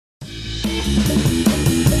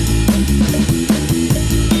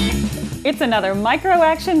It's another Micro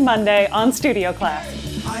Action Monday on Studio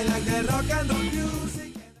Class. I like the rock and roll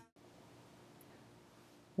music.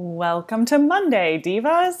 Welcome to Monday,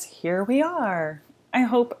 Divas. Here we are. I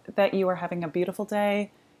hope that you are having a beautiful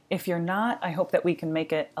day. If you're not, I hope that we can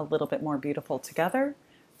make it a little bit more beautiful together.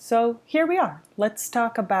 So here we are. Let's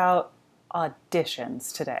talk about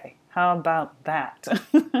auditions today. How about that?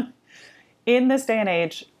 In this day and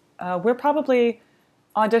age, we're probably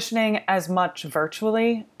auditioning as much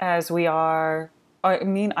virtually as we are.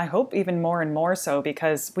 I hope even more and more so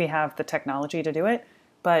because we have the technology to do it.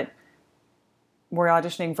 But we're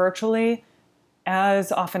auditioning virtually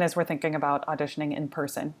as often as we're thinking about auditioning in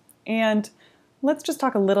person. And let's just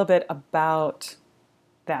talk a little bit about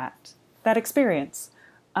that experience.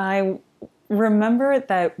 I remember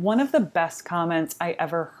that one of the best comments I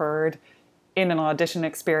ever heard in an audition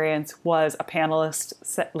experience was a panelist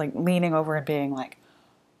leaning over and being like,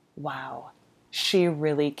 "Wow, she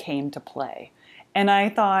really came to play." And I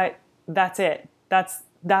thought, that's it. That's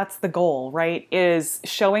the goal, right? Is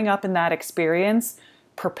showing up in that experience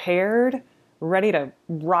prepared, ready to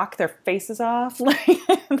rock their faces off.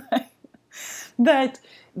 that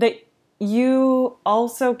you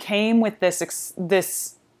also came with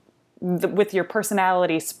with your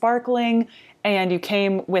personality sparkling, and you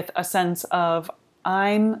came with a sense of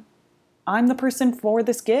I'm the person for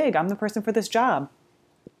this gig. I'm the person for this job.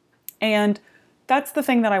 And that's the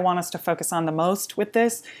thing that I want us to focus on the most with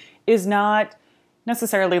this, is not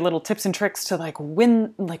necessarily little tips and tricks to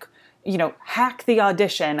hack the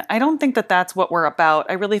audition. I don't think that that's what we're about.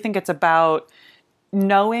 I really think it's about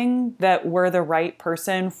knowing that we're the right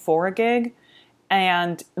person for a gig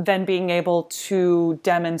and then being able to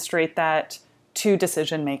demonstrate that to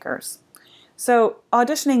decision makers. So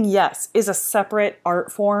auditioning, yes, is a separate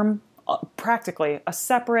art form, practically a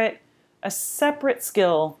separate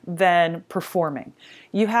skill than performing.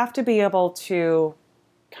 You have to be able to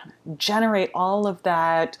kind of generate all of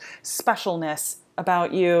that specialness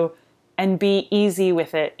about you and be easy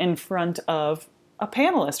with it in front of a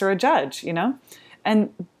panelist or a judge,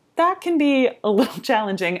 And that can be a little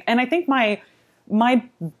challenging. And I think my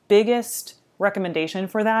biggest recommendation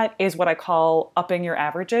for that is what I call upping your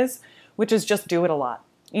averages, which is just do it a lot.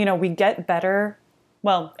 We get better.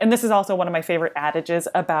 Well, and this is also one of my favorite adages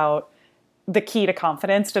about the key to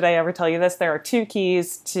confidence. Did I ever tell you this? There are 2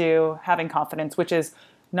 keys to having confidence, which is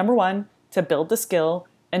number 1, to build the skill,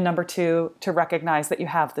 and number 2, to recognize that you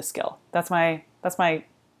have the skill. That's my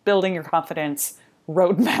building your confidence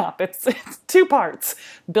roadmap. It's 2 parts.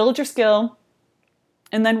 Build your skill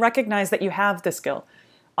and then recognize that you have the skill.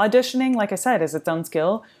 Auditioning, like I said, is its own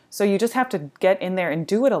skill. So you just have to get in there and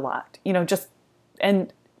do it a lot,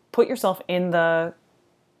 and put yourself in the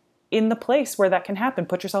place where that can happen.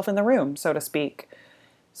 Put yourself in the room, so to speak.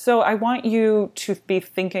 So I want you to be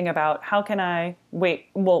thinking about how can I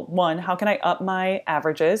up my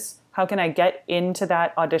averages? How can I get into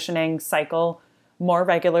that auditioning cycle more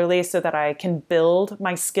regularly so that I can build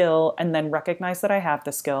my skill and then recognize that I have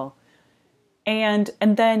the skill? And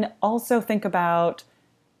then also think about,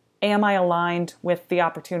 am I aligned with the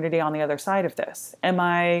opportunity on the other side of this? Am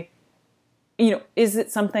I, is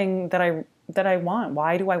it something that I want?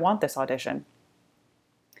 Why do I want this audition?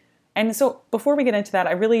 And so before we get into that,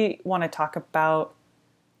 I really want to talk about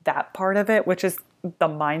that part of it, which is the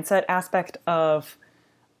mindset aspect of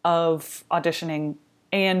auditioning.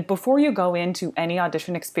 And before you go into any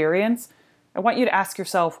audition experience, I want you to ask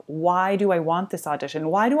yourself, why do I want this audition?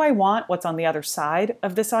 Why do I want what's on the other side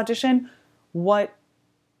of this audition? What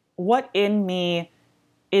in me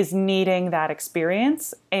is needing that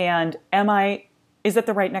experience? And is it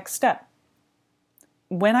the right next step?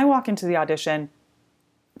 When I walk into the audition,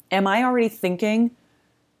 am I already thinking,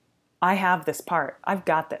 I have this part. I've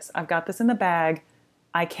got this. I've got this in the bag.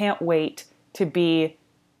 I can't wait to be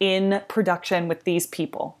in production with these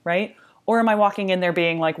people, right? Or am I walking in there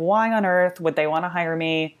being like, why on earth would they want to hire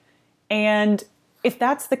me? And if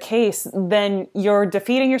that's the case, then you're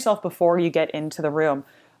defeating yourself before you get into the room.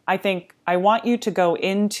 I think I want you to go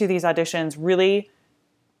into these auditions really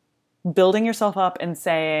building yourself up and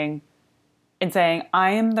saying,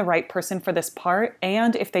 I am the right person for this part.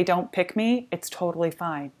 And if they don't pick me, it's totally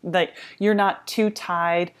fine. Like, you're not too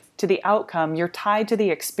tied to the outcome. You're tied to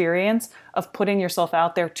the experience of putting yourself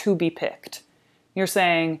out there to be picked. You're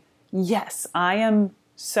saying, yes, I am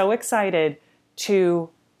so excited to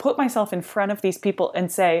put myself in front of these people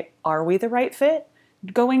and say, are we the right fit?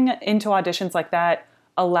 Going into auditions like that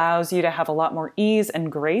allows you to have a lot more ease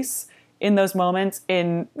and grace in those moments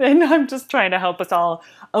and I'm just trying to help us all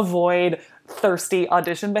avoid thirsty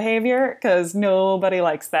audition behavior because nobody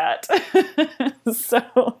likes that.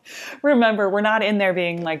 So remember, we're not in there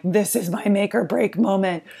being like, this is my make or break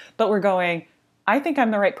moment, but we're going, I think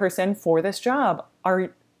I'm the right person for this job.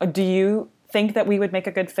 Do you think that we would make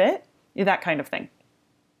a good fit? That kind of thing.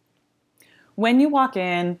 When you walk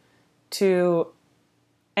in to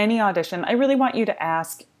any audition, I really want you to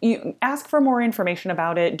ask for more information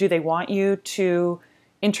about it. Do they want you to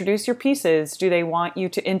introduce your pieces? Do they want you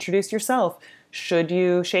to introduce yourself? Should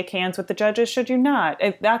you shake hands with the judges? Should you not?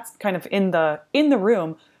 That's kind of in the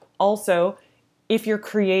room. Also, if you're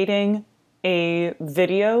creating a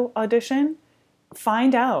video audition,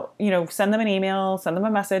 find out, send them an email, send them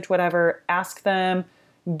a message, whatever. Ask them,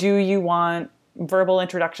 do you want verbal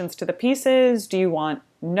introductions to the pieces? Do you want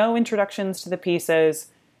no introductions to the pieces?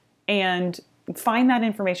 And find that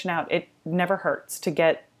information out. It never hurts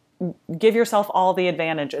to give yourself all the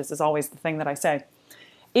advantages is always the thing that I say.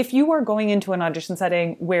 If you are going into an audition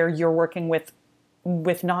setting where you're working with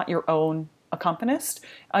not your own accompanist,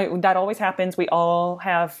 that always happens. We all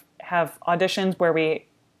have auditions where we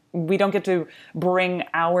don't get to bring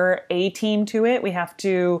our A team to it.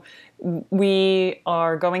 We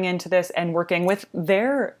are going into this and working with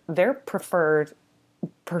their preferred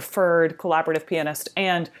collaborative pianist.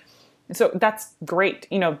 And so that's great.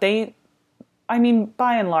 By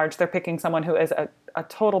and large, they're picking someone who is a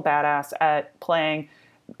total badass at playing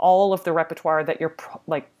all of the repertoire that you're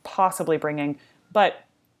possibly bringing. But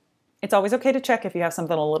it's always okay to check if you have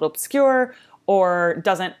something a little obscure or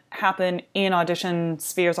doesn't happen in audition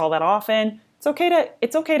spheres all that often. It's okay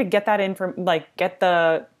to get that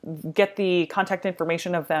get the contact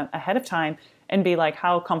information of them ahead of time and be like,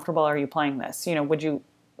 how comfortable are you playing this? Would you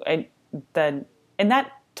and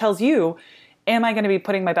that tells you, am I going to be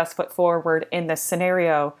putting my best foot forward in this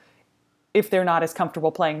scenario if they're not as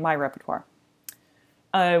comfortable playing my repertoire?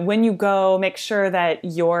 When you go, make sure that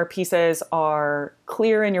your pieces are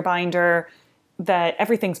clear in your binder, that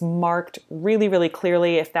everything's marked really, really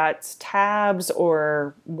clearly. If that's tabs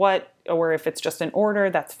or if it's just an order,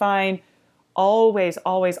 that's fine. Always,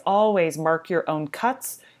 always, always mark your own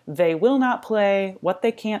cuts. They will not play what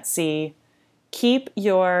they can't see. Keep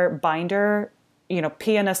your binder,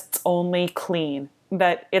 pianists only, clean.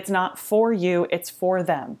 That it's not for you, it's for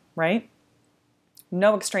them, right?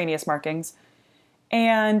 No extraneous markings.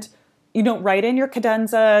 And write in your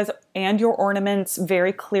cadenzas and your ornaments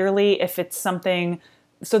very clearly if it's something,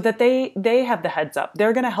 so that they have the heads up.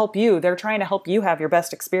 They're going to help you. They're trying to help you have your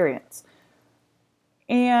best experience.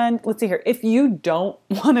 And let's see here. If you don't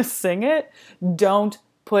want to sing it, don't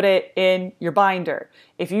put it in your binder.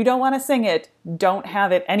 If you don't want to sing it, don't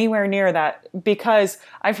have it anywhere near that, because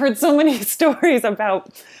I've heard so many stories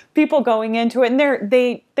about people going into it and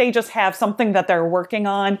they just have something that they're working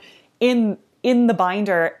on in the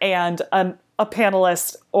binder, and a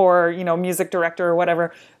panelist or music director or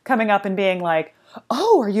whatever coming up and being like,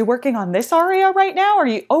 "Oh, are you working on this aria right now? Are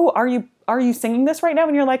you singing this right now?"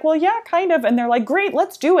 And you're like, "Well, yeah, kind of." And they're like, "Great,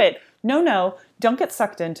 let's do it." No, don't get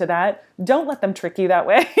sucked into that. Don't let them trick you that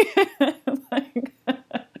way.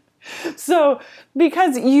 So,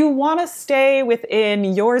 because you want to stay within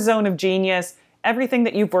your zone of genius, everything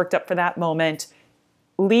that you've worked up for that moment,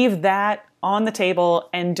 leave that on the table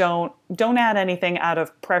and don't add anything out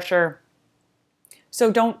of pressure. So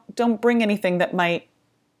don't bring anything that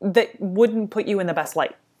wouldn't put you in the best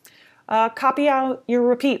light. Copy out your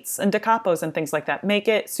repeats and da capos and things like that. Make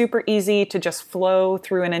it super easy to just flow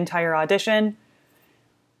through an entire audition.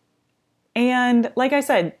 And like I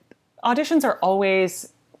said, auditions are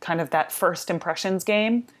always kind of that first impressions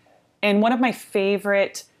game. And one of my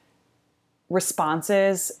favorite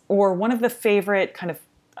responses, or one of the favorite kind of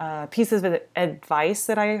pieces of advice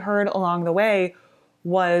that I heard along the way,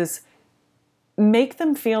 was make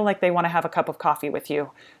them feel like they want to have a cup of coffee with you.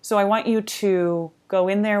 So I want you to go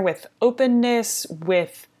in there with openness,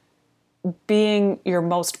 with being your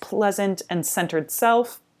most pleasant and centered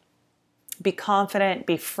self. Be confident,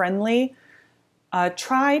 be friendly.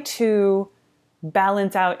 Try to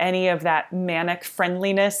balance out any of that manic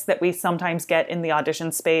friendliness that we sometimes get in the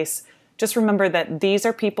audition space. Just remember that these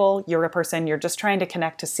are people, you're a person, you're just trying to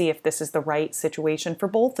connect to see if this is the right situation for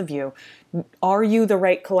both of you. Are you the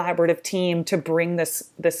right collaborative team to bring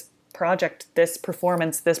this project, this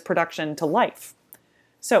performance, this production to life?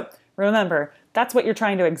 So remember, that's what you're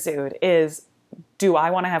trying to exude is, do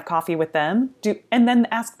I want to have coffee with them? And then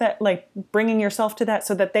ask that, bringing yourself to that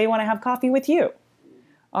so that they want to have coffee with you.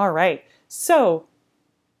 All right. So,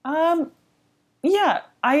 I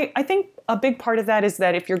think a big part of that is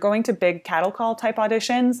that if you're going to big cattle call type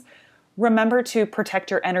auditions, remember to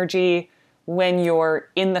protect your energy when you're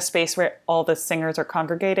in the space where all the singers are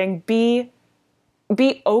congregating. Be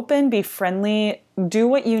open, be friendly, do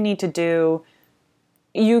what you need to do.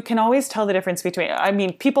 You can always tell the difference between, I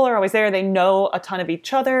mean, people are always there. They know a ton of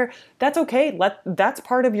each other. That's okay. That's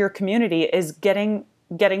part of your community, is getting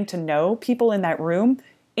to know people in that room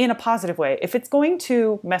in a positive way. If it's going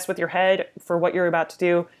to mess with your head for what you're about to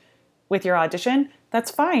do with your audition,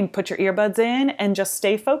 that's fine. Put your earbuds in and just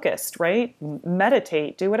stay focused, right?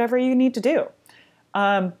 Meditate, do whatever you need to do.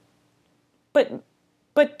 But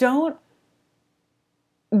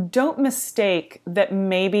don't mistake that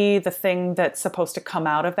maybe the thing that's supposed to come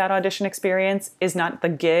out of that audition experience is not the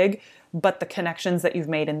gig, but the connections that you've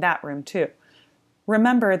made in that room too.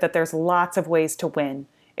 Remember that there's lots of ways to win.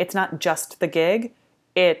 It's not just the gig.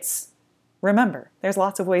 Remember, there's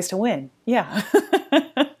lots of ways to win. Yeah.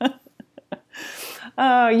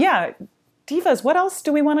 Yeah. Divas, what else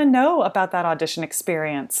do we want to know about that audition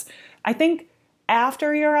experience? I think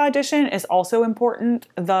after your audition is also important.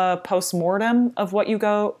 The post-mortem of what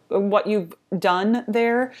you've done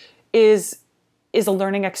there is a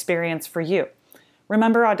learning experience for you.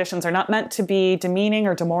 Remember, auditions are not meant to be demeaning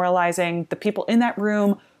or demoralizing. The people in that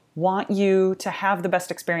room want you to have the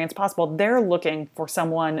best experience possible. They're looking for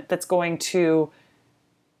someone that's going to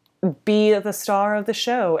be the star of the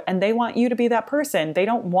show, and they want you to be that person. They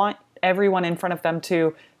don't want everyone in front of them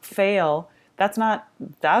to fail. That's not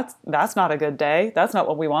a good day. That's not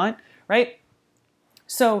what we want, right?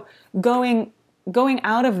 So going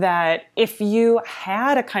out of that, if you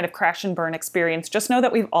had a kind of crash and burn experience, just know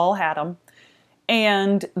that we've all had them,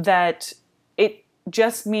 and that it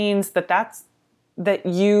just means that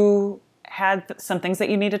you had some things that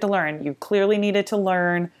you needed to learn. You clearly needed to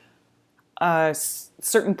learn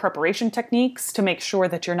certain preparation techniques to make sure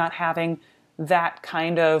that you're not having that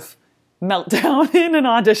kind of meltdown in an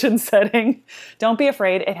audition setting. Don't be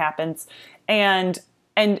afraid, it happens.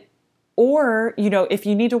 Or if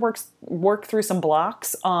you need to work through some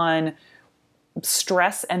blocks on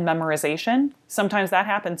stress and memorization, sometimes that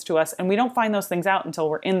happens to us, and we don't find those things out until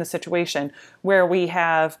we're in the situation where we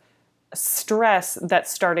have stress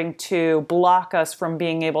that's starting to block us from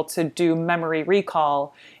being able to do memory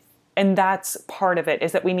recall. And that's part of it,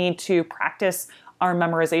 is that we need to practice our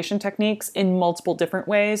memorization techniques in multiple different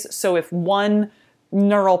ways. So if one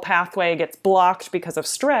neural pathway gets blocked because of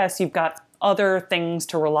stress, you've got other things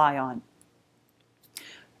to rely on.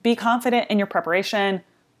 Be confident in your preparation.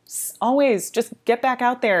 Always just get back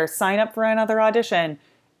out there, sign up for another audition.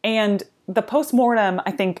 And the postmortem,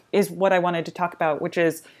 I think, is what I wanted to talk about, which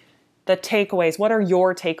is the takeaways. What are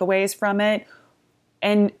your takeaways from it?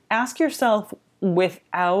 And ask yourself,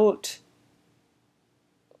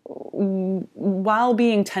 while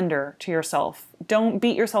being tender to yourself. Don't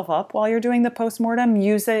beat yourself up while you're doing the postmortem.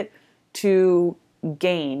 Use it to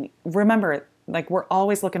gain. Remember, we're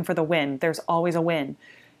always looking for the win. There's always a win.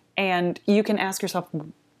 And you can ask yourself,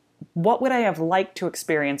 what would I have liked to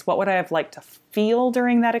experience? What would I have liked to feel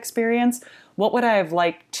during that experience? What would I have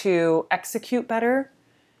liked to execute better?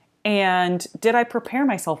 And did I prepare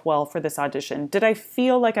myself well for this audition? Did I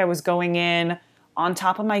feel like I was going in on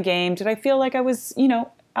top of my game? Did I feel like I was,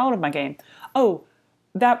 out of my game? Oh,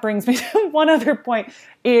 that brings me to one other point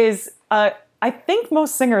is, I think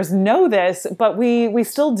most singers know this, but we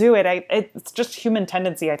still do it. It's just human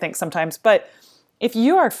tendency, I think, sometimes. But if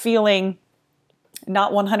you are feeling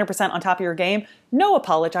not 100% on top of your game, no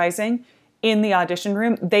apologizing in the audition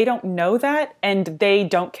room. They don't know that, and they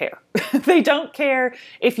don't care. They don't care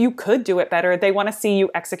if you could do it better. They want to see you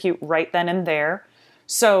execute right then and there.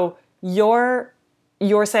 So you're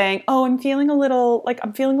saying, oh, I'm feeling a little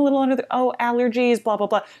under allergies, blah, blah,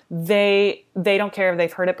 blah. They don't care if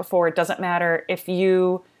they've heard it before. It doesn't matter if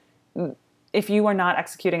you are not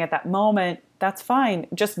executing at that moment. That's fine.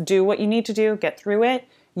 Just do what you need to do, get through it,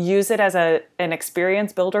 use it as an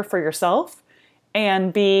experience builder for yourself,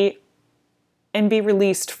 and be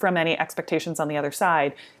released from any expectations on the other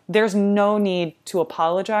side. There's no need to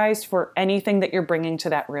apologize for anything that you're bringing to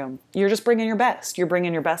that room. You're just bringing your best. You're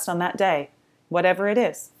bringing your best on that day, whatever it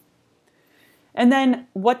is. And then,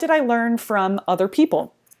 what did I learn from other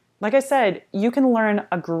people? Like I said, you can learn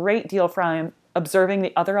a great deal from observing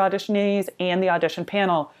the other auditionees and the audition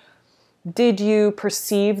panel. Did you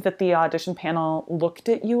perceive that the audition panel looked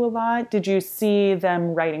at you a lot? Did you see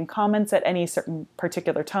them writing comments at any certain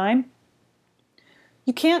particular time?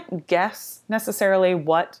 You can't guess necessarily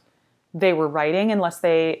what they were writing unless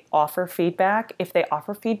they offer feedback. If they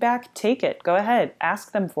offer feedback, take it. Go ahead.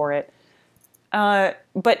 Ask them for it.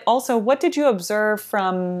 But also, what did you observe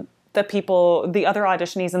from the other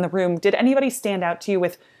auditionees in the room? Did anybody stand out to you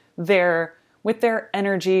with their with their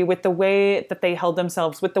energy, with the way that they held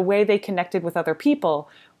themselves, with the way they connected with other people.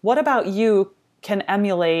 What about you can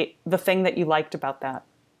emulate the thing that you liked about that?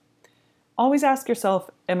 Always ask yourself,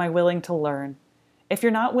 am I willing to learn? If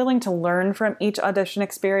you're not willing to learn from each audition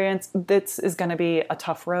experience, this is going to be a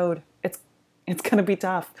tough road. It's going to be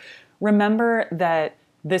tough. Remember that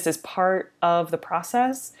this is part of the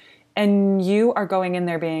process, and you are going in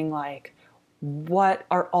there being like, what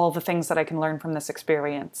are all the things that I can learn from this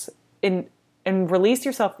experience? And release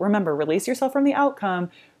yourself. Remember, release yourself from the outcome.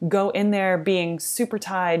 Go in there being super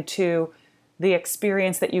tied to the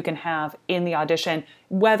experience that you can have in the audition,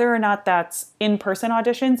 whether or not that's in-person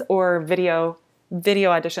auditions or video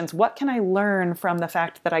auditions. What can I learn from the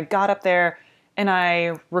fact that I got up there and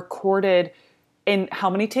I recorded? And how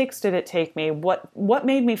many takes did it take me? What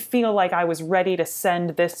made me feel like I was ready to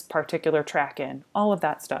send this particular track in? All of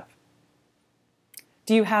that stuff.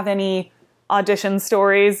 Do you have any audition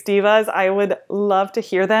stories, divas? I would love to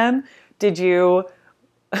hear them. Did you,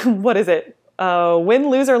 what is it? Win,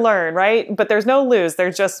 lose, or learn, right? But there's no lose.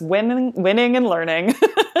 There's just winning and learning.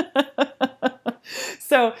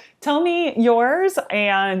 So tell me yours,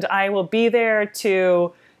 and I will be there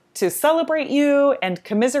to celebrate you and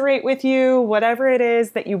commiserate with you, whatever it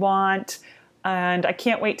is that you want. And I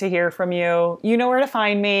can't wait to hear from you. You know where to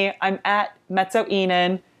find me. I'm at Mezzo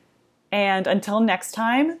Enon. And until next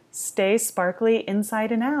time, stay sparkly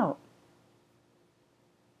inside and out.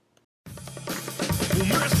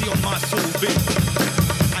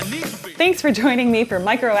 Thanks for joining me for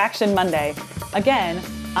Micro Action Monday. Again,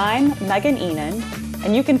 I'm Megan Enon,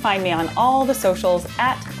 and you can find me on all the socials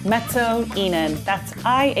at Mezzo Enon. That's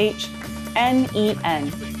IHNEN.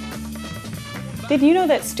 Did you know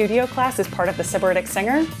that Studio Class is part of the Sybaritic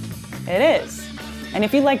Singer? It is. And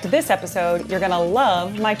if you liked this episode, you're going to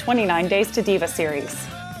love my 29 Days to Diva series.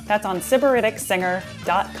 That's on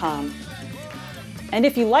SybariticSinger.com. And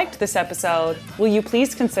if you liked this episode, will you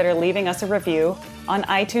please consider leaving us a review on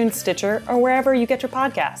iTunes, Stitcher, or wherever you get your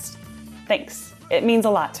podcast? Thanks. It means a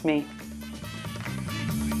lot to me.